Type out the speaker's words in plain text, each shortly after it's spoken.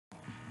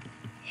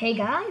Hey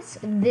guys,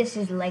 this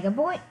is Lego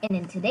Boy, and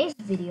in today's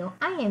video,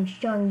 I am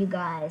showing you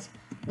guys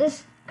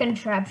this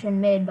contraption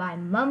made by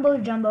Mumbo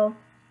Jumbo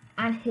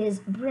on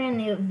his brand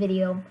new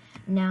video.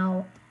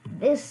 Now,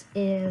 this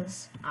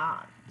is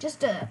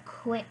just a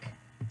quick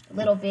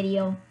little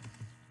video,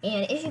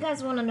 and if you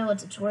guys want to know a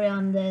tutorial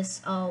on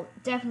this, I'll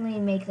definitely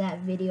make that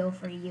video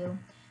for you.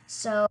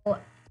 So,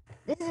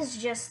 this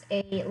is just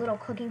a little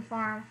cooking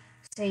farm,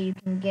 so you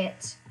can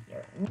get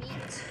your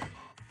meat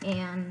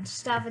and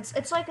stuff.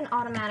 It's like an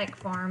automatic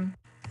farm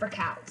for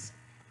cows.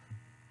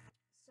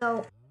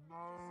 So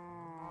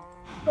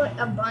put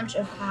a bunch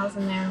of cows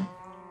in there.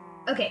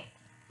 Okay,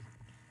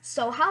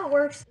 so how it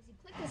works is you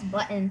click this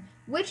button,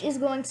 which is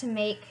going to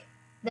make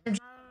them jump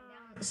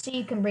down so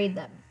you can breed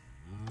them.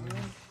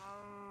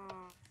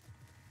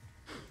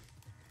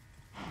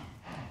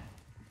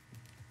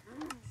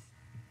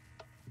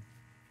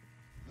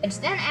 It's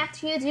then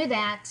after you do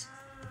that,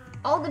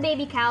 all the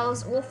baby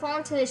cows will fall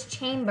into this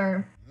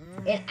chamber.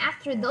 And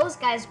after those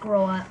guys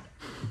grow up,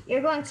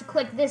 you're going to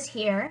click this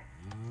here,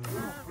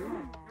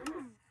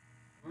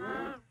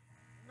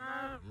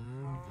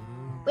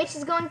 which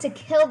is going to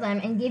kill them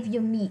and give you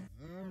meat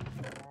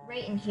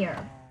right in here.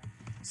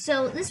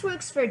 So this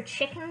works for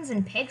chickens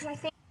and pigs, I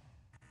think.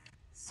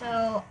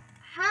 So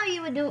how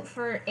you would do it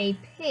for a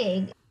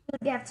pig, you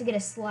would have to get a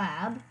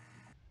slab.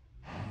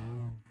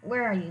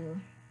 Where are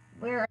you?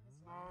 Where are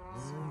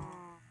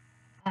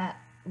you?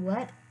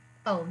 What?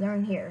 Oh, they're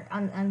in here.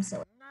 I'm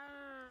silly.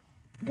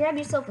 Grab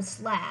yourself a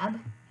slab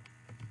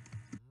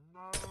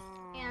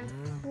and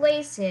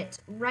place it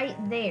right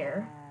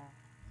there.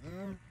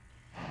 You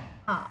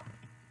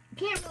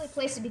can't really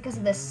place it because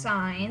of the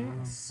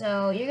sign,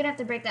 so you're gonna have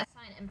to break that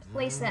sign and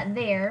place that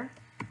there.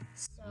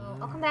 So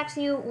I'll come back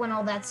to you when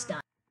all that's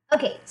done.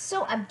 Okay,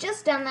 so I've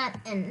just done that,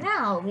 and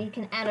now we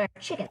can add our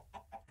chicken.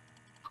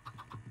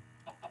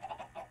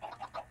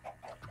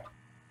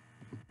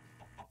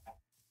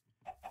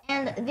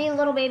 And the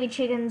little baby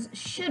chickens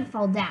should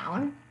fall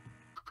down.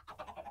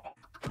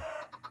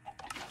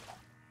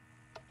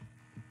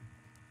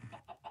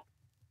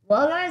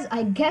 Well guys,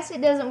 I guess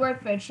it doesn't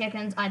work for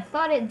chickens. I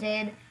thought it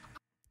did.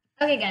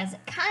 Okay guys,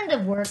 it kind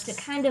of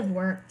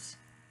worked.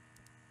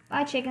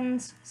 Bye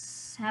chickens,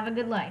 have a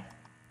good life.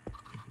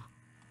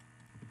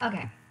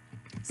 Okay,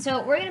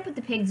 so we're gonna put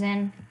the pigs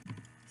in,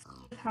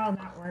 see how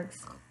that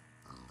works.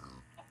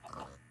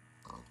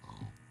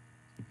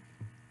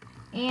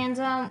 And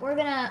we're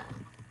gonna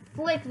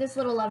flick this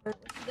little lever,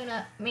 which is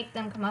gonna make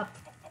them come up.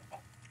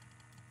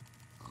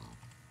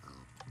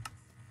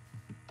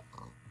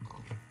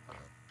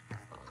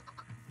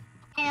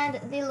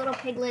 And the little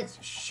piglets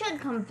should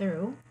come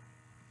through.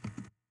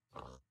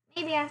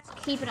 Maybe I have to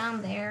keep it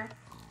on there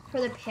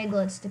for the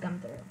piglets to come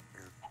through.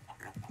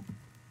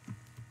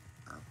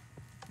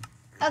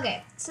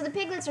 Okay, so the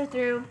piglets are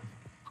through.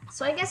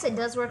 So I guess it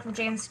does work for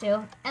chickens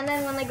too. And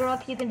then when they grow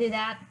up, you can do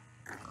that.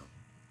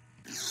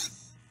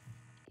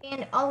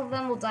 And all of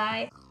them will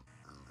die.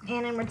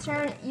 And in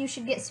return, you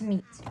should get some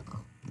meat.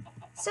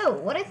 So,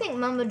 what I think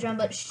Mumbo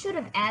Jumbo should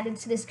have added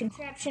to this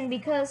contraption,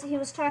 because he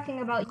was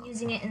talking about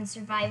using it in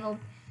survival,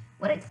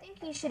 what I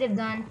think he should have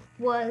done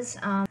was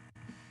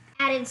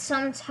added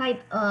some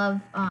type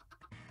of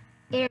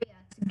area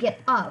to get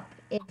up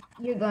if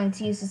you're going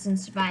to use this in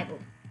survival.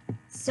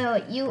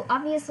 So, you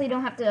obviously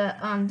don't have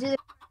to do this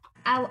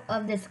out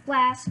of this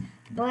glass,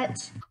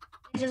 but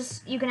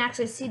you can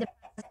actually see the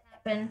process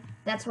happen.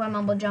 That's why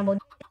Mumbo Jumbo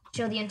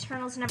show the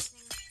internals and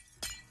everything.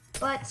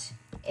 But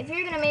if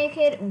you're going to make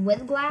it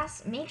with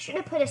glass, make sure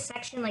to put a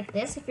section like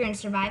this if you're in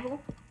survival,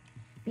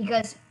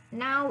 because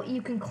now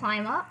you can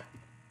climb up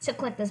to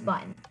click this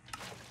button.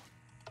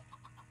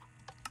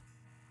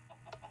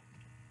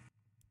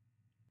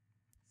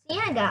 So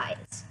yeah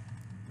guys,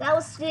 that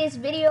was today's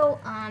video.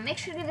 Make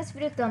sure to give this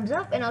video a thumbs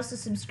up and also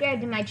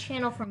subscribe to my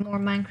channel for more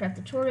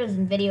Minecraft tutorials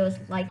and videos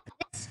like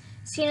this.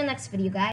 See you in the next video guys.